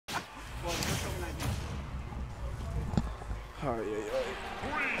Oh, yeah.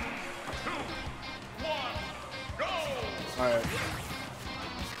 3, 2, 1, go! All right.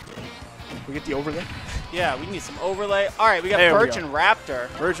 We get the overlay? Yeah, we need some overlay. All right, we got There we Birch go. and Raptor.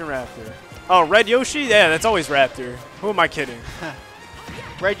 Birch and Raptor. Oh, red Yoshi? Yeah, that's always Raptor. Who am I kidding?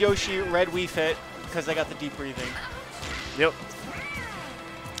 Red Yoshi, red Wii Fit, because they got the deep breathing. Yep.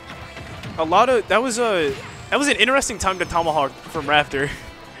 A lot of that was an interesting time to tomahawk from Raptor.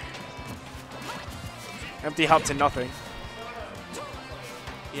 Empty hop to nothing.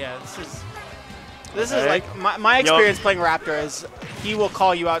 Yeah, this is like my experience playing Raptor is he will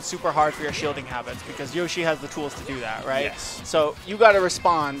call you out super hard for your shielding habits because Yoshi has the tools to do that, right? Yes. So you got to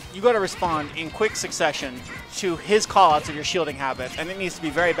respond. You got to respond in quick succession to his callouts of your shielding habits, and it needs to be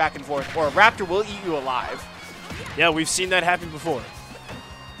very back and forth, or Raptor will eat you alive. Yeah, we've seen that happen before.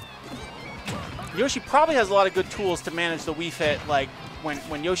 Yoshi probably has a lot of good tools to manage the Wii Fit, like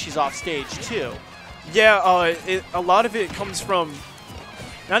when Yoshi's off stage too. Yeah, a lot of it comes from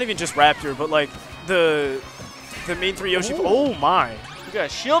not even just Raptor, but like the main three Yoshi. Ooh. Oh my! We got a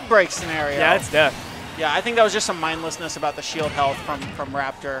shield break scenario. Yeah, it's death. Yeah, I think that was just some mindlessness about the shield health from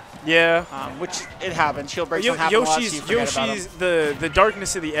Raptor. Yeah. Which it happens. Shield breaks don't happen a lot, so you forget about them. the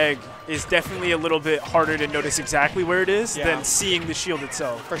darkness of the egg is definitely a little bit harder to notice exactly where it is than seeing the shield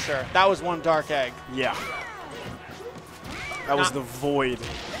itself. For sure. That was one dark egg. Yeah. That was the void.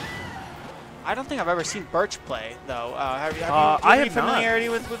 I don't think I've ever seen Birch play, though. Have you any familiarity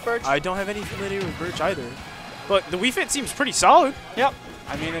with Birch? I don't have any familiarity with Birch either. But the Wii Fit seems pretty solid. Yep.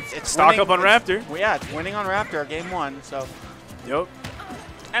 I mean, it's stock up on Raptor. Well, yeah, it's winning on Raptor game one. So. Yep.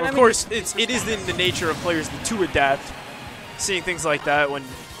 And of course, it is in the nature of players to adapt. Seeing things like that when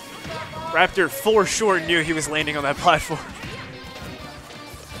Raptor for sure knew he was landing on that platform.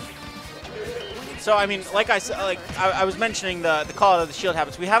 So I mean, like I was mentioning the call out of the shield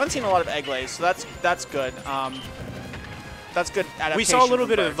habits. We haven't seen a lot of egg lays, so that's good. That's good adaptation. We saw a little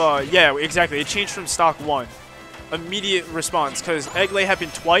bit of yeah, exactly. It changed from stock 1. Immediate response because egg lay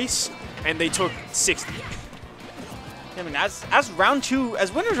happened twice and they took 60. I mean, as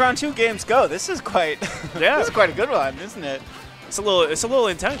winners round 2 games go, this is quite this is quite a good one, isn't it? It's a little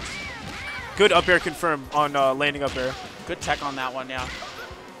intense. Good up air confirmed on landing up air. Good tech on that one, yeah.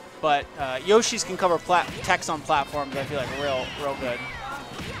 But Yoshi's can cover techs on platforms. I feel like real good.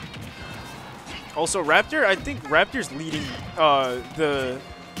 Also, Raptor, I think Raptor's leading the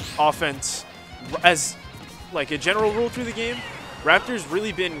offense as like a general rule through the game. Raptor's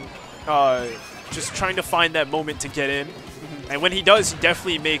really been just trying to find that moment to get in. And when he does, he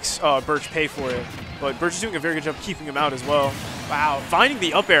definitely makes Birch pay for it. But Birch is doing a very good job keeping him out as well. Wow, finding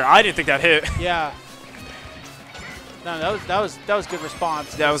the up air, I didn't think that hit. Yeah. No, that was good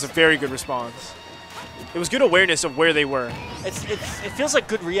response. That was a very good response. It was good awareness of where they were. It feels like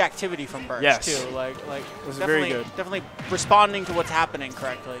good reactivity from Birch too. Like it was very good. Definitely responding to what's happening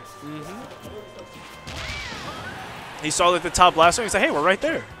correctly. He saw that the top blast one. He's like, hey, we're right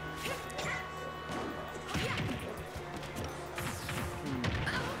there.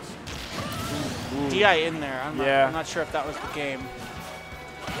 DI in there. I'm not sure if that was the game.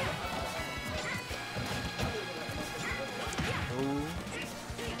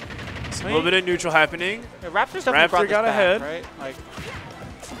 A little bit of neutral happening. Yeah, Raptor's definitely brought this got back, ahead. Right? Like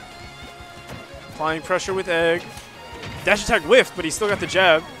applying pressure with egg. Dash attack whiffed, but he still got the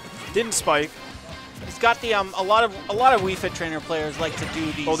jab. Didn't spike. He's got the a lot of Wii Fit trainer players like to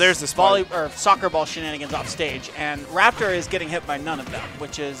do these there's the volley or soccer ball shenanigans off stage, and Raptor is getting hit by none of them,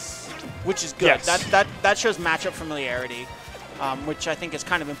 which is good. Yes. That shows matchup familiarity, which I think is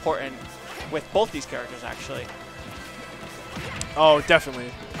kind of important with both these characters actually. Oh,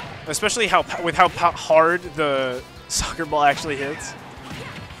 definitely. Especially how hard the soccer ball actually hits.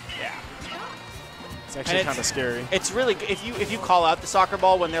 Yeah. It's actually kind of scary. It's really if you call out the soccer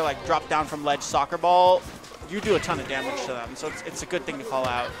ball when they're like drop down from ledge soccer ball, you do a ton of damage to them. So it's a good thing to call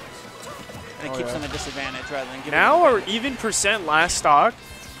out. And it keeps them at a disadvantage rather than giving now or even percent last stock.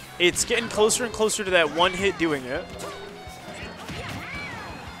 It's getting closer and closer to that one hit doing it.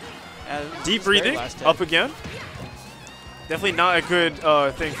 Deep breathing, up again. Definitely not a good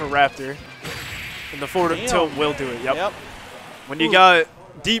thing for Raptor. And the forward tilt will do it. Yep. When you got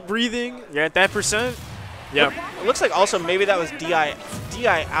deep breathing, you're at that percent. Yep. It looks like also maybe that was DI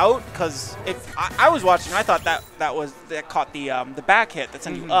out because if I was watching, I thought that caught the back hit that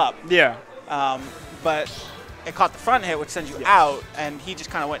sent you up. Yeah. But it caught the front hit, which sends you out, and he just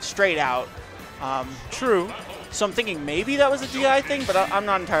kind of went straight out. True. So I'm thinking maybe that was a DI thing, but I'm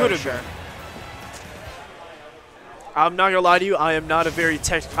not entirely sure. I'm not gonna lie to you. I am not a very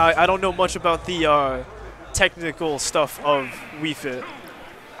I don't know much about the technical stuff of Wii Fit.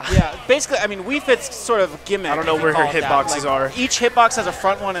 Yeah, basically, I mean, Wii Fit's sort of gimmick. I don't know if you where her call it that. hitboxes are. Each hitbox has a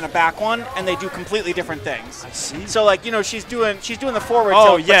front one and a back one, and they do completely different things. I see. So, like, you know, she's doing the forward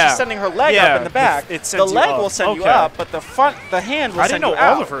Oh, tilt, yeah. but she's sending her leg up in the back. It the sends you leg up. will send you Okay. up, but the hand will I send didn't you know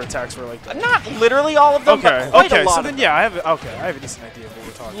out. all of her attacks were like that. Not literally all of them, Okay. but quite Okay. a lot So of then, them. yeah, I have a decent idea of what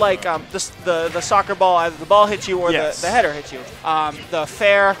we're talking Like about. the soccer ball, either the ball hits you or Yes. the header hits you. The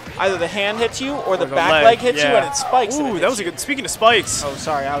fair, either the hand hits you or the the back leg, leg hits you yeah. and it spikes. and it Ooh, hits that was a you. good. Speaking of spikes, Oh,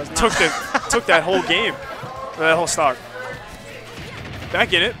 sorry, I was not. took that whole game, that whole stock.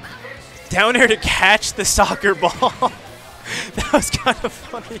 Back in it, down there to catch the soccer ball. That was kind of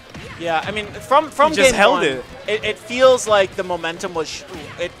funny. Yeah, I mean, from He just game held one, it. It feels like the momentum was.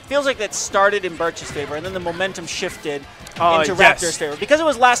 It feels like that started in Birch's favor, and then the momentum shifted into yes. Raptor's favor because it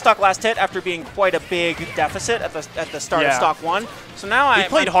was last stock, last hit after being quite a big deficit at the start of Yeah. stock one. So now He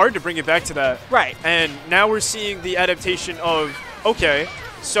played hard to bring it back to that. Right. And now we're seeing the adaptation of, okay,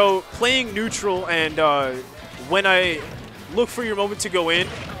 so playing neutral and when I look for your moment to go in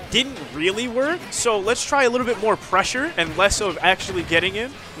didn't really work. So let's try a little bit more pressure and less of actually getting in,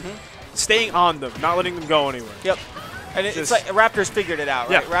 staying on them, not letting them go anywhere. Yep. And it's Just- like Raptors figured it out,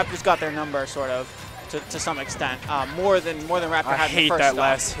 right? Yeah. Raptors got their number sort of to some extent, more than Raptor I had in the hate first that stock.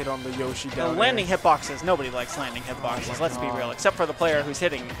 last hit on the Yoshi The down landing there. hitboxes, nobody likes landing hitboxes, let's be God. real, except for the player who's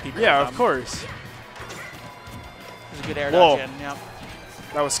hitting people. Yeah, with of them. course. There's a good air Whoa. dodge in, yep.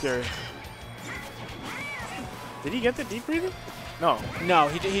 That was scary. Did he get the deep breathing? No. No,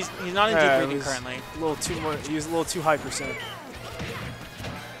 he's not in Yeah, deep it breathing was currently. A little too much. He was a little too high percent.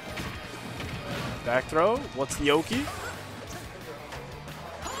 Back throw. What's the Oki?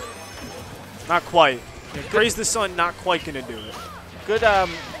 Not quite. Praise the sun. Not quite gonna do it. Good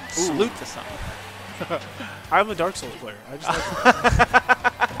salute to some. I'm a Dark Souls player. I just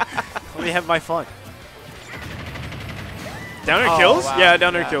like Let me have my fun. Down air kills? Wow. Yeah,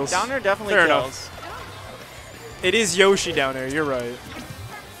 down air kills. Down air definitely Fair kills. enough. It is Yoshi down there. You're right.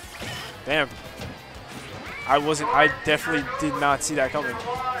 Damn. I definitely did not see that coming.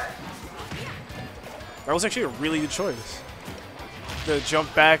 That was actually a really good choice. The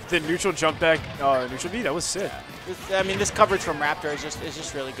jump back, the neutral jump back, neutral B, that was sick. I mean, this coverage from Raptor is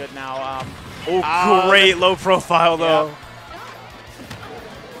just really good now. Great low profile though. Yeah.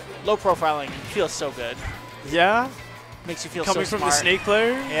 Low profiling feels so good. Yeah. Makes you feel Coming so from smart. the snake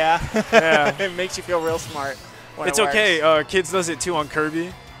player. Yeah. Yeah. It makes you feel real smart. When It's it works. okay. Kids does it too on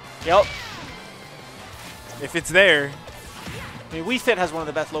Kirby. Yep. If it's there. I mean, Wii Fit has one of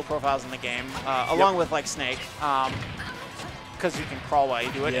the best low profiles in the game, along with like Snake, because you can crawl while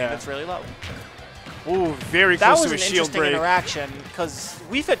you do it, Yeah. and it's really low. Ooh, very That close was to an a shield interesting break. interaction, because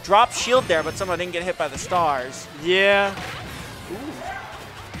Wii Fit dropped shield there, but somehow didn't get hit by the stars. Yeah.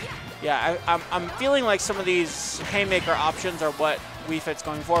 Yeah, I'm feeling like some of these haymaker options are what Wii Fit's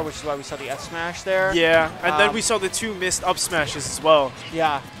going for, which is why we saw the F smash there. Yeah. And then we saw the two missed up smashes as well.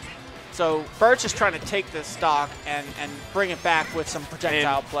 Yeah. So Birch is trying to take this stock and bring it back with some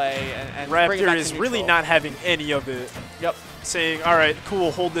projectile play and bring it Raptor back is to really neutral. not having any of it. Yep. Saying, all right,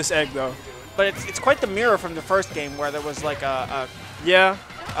 cool, hold this egg though. But it's quite the mirror from the first game where there was like Yeah.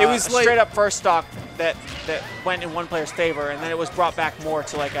 It was a like straight up first stock that went in one player's favor, and then it was brought back more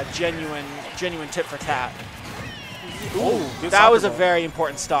to like a genuine tit for tat. Ooh, good That was a soccer ball. very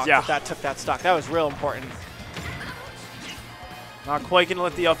important stock. Yeah. That took that stock. That was real important. Not quite gonna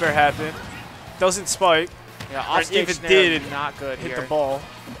let the up air happen. Doesn't spike. Yeah, Or offstage if it snare, did, not good Hit here. the ball.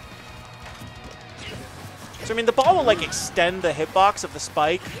 So I mean, the ball will like extend the hitbox of the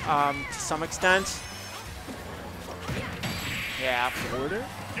spike to some extent. Yeah, Forwarder?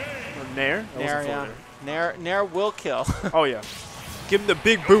 Or Nair? That Nair, was a yeah. forwarder. Nair will kill. Oh yeah. Give him the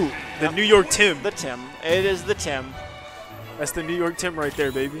big boot. The Yep. New York Tim. The Tim. It is the Tim. That's the New York Tim right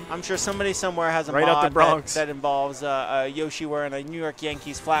there, baby. I'm sure somebody somewhere has a Right out the mod Bronx. that involves Yoshi wearing a New York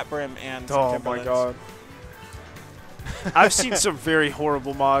Yankees flat brim and some Oh my Timberlands. god. I've seen some very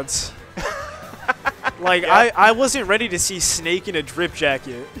horrible mods. Like, Yeah. I wasn't ready to see Snake in a drip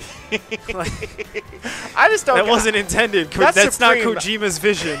jacket. Like, I just don't. that wasn't intended. That's not supreme. Kojima's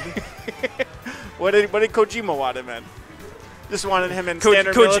vision. What did Kojima want him in? Just wanted him in Ko-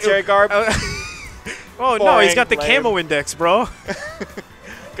 standard Koji- military garb. Oh no, he's Boring, got the lame. camo index, bro.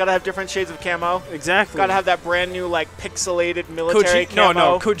 Gotta have different shades of camo. Exactly. Gotta have that brand new like pixelated military No,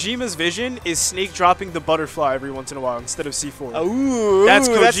 camo. Kojima's vision is Snake dropping the butterfly every once in a while instead of C4. Ooh, That's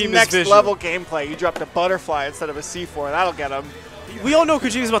that's Kojima's next vision. level gameplay. You dropped a butterfly instead of a C4. That'll get him. We all know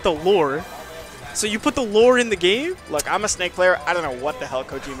Kojima's about the lore. So you put the lore in the game? Look, I'm a Snake player. I don't know what the hell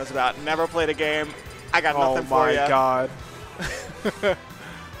Kojima's about. Never played a game. I got Oh nothing for my you. god.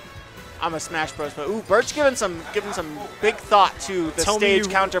 I'm a Smash Bros. But ooh, Birch giving some big thought to the stage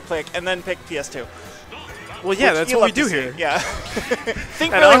counter pick and then pick PS2. Well, yeah, that's what we do here. Yeah.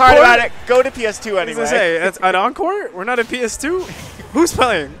 Think really hard about it. Go to PS2 anyway. I was gonna say, at Encore, we're not at PS2. Who's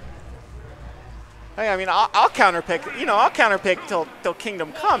playing? Hey, I mean, I'll counter pick. You know, I'll counter pick till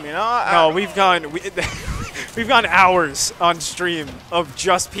Kingdom Come. You know. No, we've gone hours on stream of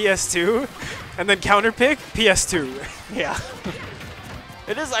just PS2, and then counter pick PS2. Yeah.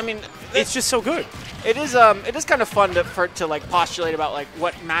 It is. I mean, it's just so good. It is kind of fun to like postulate about like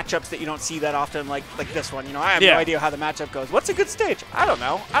what matchups that you don't see that often, like this one. You know, I have no idea how the matchup goes. What's a good stage? I don't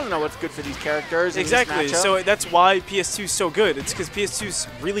know. I don't know what's good for these characters. Exactly. So that's why PS2 is so good. It's because PS2 is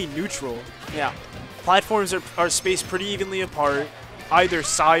really neutral. Yeah. Platforms are spaced pretty evenly apart, either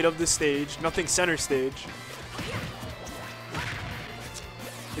side of the stage. Nothing center stage.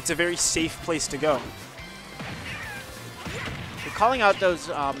 It's a very safe place to go. You're calling out those.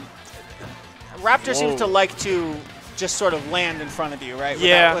 Raptor seems to like to just sort of land in front of you, right?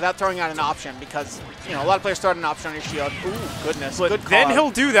 Yeah. Without throwing out an option, because you know a lot of players throw out an option on your shield. Ooh, goodness. But good call then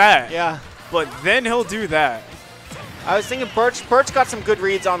he'll do that. Yeah. But then he'll do that. I was thinking Birch got some good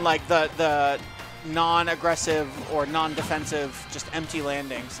reads on like the non-aggressive or non-defensive, just empty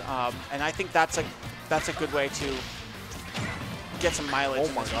landings, and I think that's a good way to get some mileage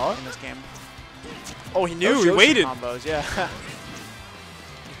in this game. Oh, he knew. He waited. Combos, yeah.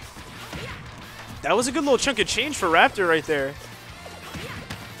 That was a good little chunk of change for Raptor right there.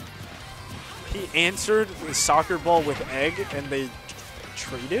 He answered the soccer ball with egg, and they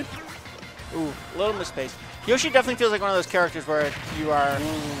traded. Ooh, a little misspaced. Yoshi definitely feels like one of those characters where you are.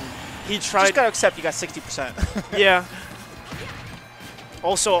 He tried. Just gotta accept you got 60%. Yeah.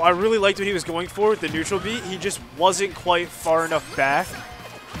 Also, I really liked what he was going for with the neutral beat. He just wasn't quite far enough back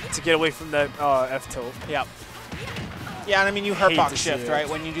to get away from that F tilt. Yep. Yeah, and I mean you hurt box shift, right?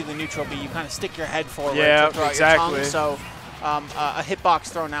 When you do the neutral beat, you kind of stick your head forward to throw out your tongue. So a hitbox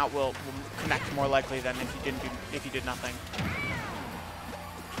thrown out will connect more likely than if you did nothing.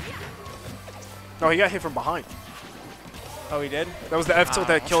 Oh, he got hit from behind. Oh, he did? That was the F tilt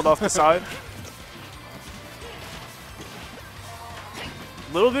that killed off the side.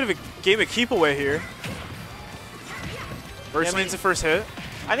 A little bit of a game of keep away here. Birch lands the first hit.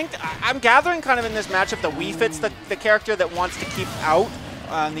 I think I'm gathering kind of in this matchup that Wii Fit's the character that wants to keep out,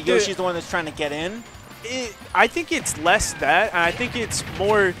 and the Yoshi's the one that's trying to get in. I think it's less that, and I think it's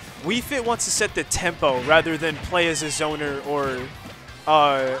more Wii Fit wants to set the tempo rather than play as a zoner or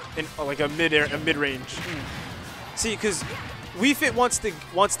like a mid-range. See, because Wii Fit wants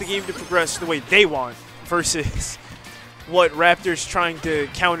the game to progress the way they want versus what Raptor's trying to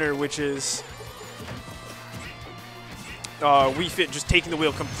counter, which is Wii Fit just taking the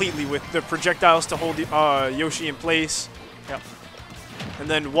wheel completely with the projectiles to hold Yoshi in place. Yep. And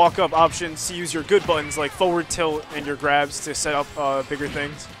then walk-up options to use your good buttons like forward tilt and your grabs to set up bigger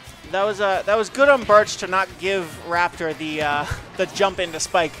things. That was good on Birch to not give Raptor the jump into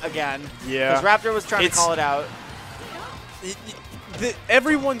spike again. Yeah. Because Raptor was trying to call it out.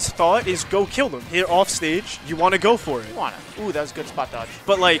 Everyone's thought is go kill them. Here off stage, you want to go for it. You want to. Ooh, that was a good spot dodge.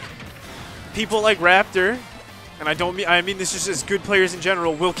 But like, people like Raptor, and I mean this is just good players in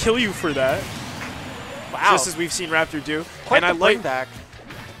general, will kill you for that. Wow. Just as we've seen Raptor do. Quite and the bring back.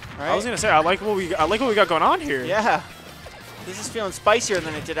 Right? I was gonna say I like what we got going on here. Yeah. This is feeling spicier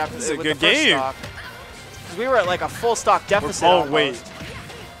than it did after this is a with good the first game. Stock. Because we were at like a full stock deficit. Oh wait.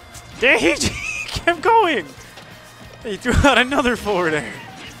 Damn, he kept going. He threw out another forward air.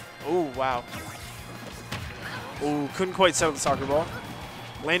 Ooh, wow. Ooh, couldn't quite settle the soccer ball.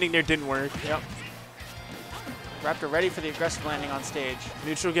 Landing there didn't work. Yep. Raptor ready for the aggressive landing on stage.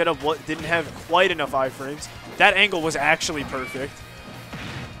 Neutral get up didn't have quite enough iframes. That angle was actually perfect.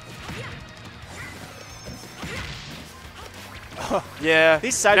 Yeah.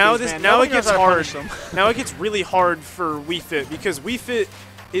 These side now beats, man. now it gets hard. Now it gets really hard for Wii Fit because Wii Fit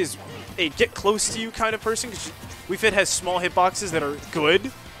is a get close to you kind of person. Wii Fit has small hitboxes that are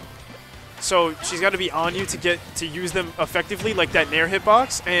good. So she's got to be on you to get to use them effectively, like that Nair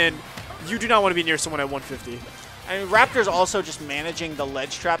hitbox, and you do not want to be near someone at 150. I mean, Raptor's also just managing the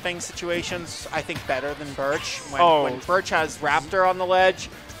ledge trapping situations, I think, better than Birch. When Birch has Raptor on the ledge,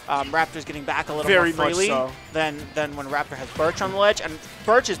 Raptor's getting back a little more freely than when Raptor has Birch on the ledge, and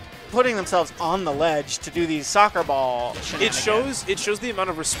Birch is putting themselves on the ledge to do these soccer ball shenanigans. It shows the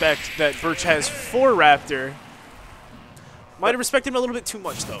amount of respect that Birch has for Raptor. Might have respected him a little bit too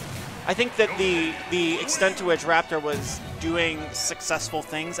much, though. I think that the extent to which Raptor was doing successful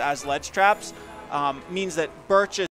things as ledge traps means that Birch is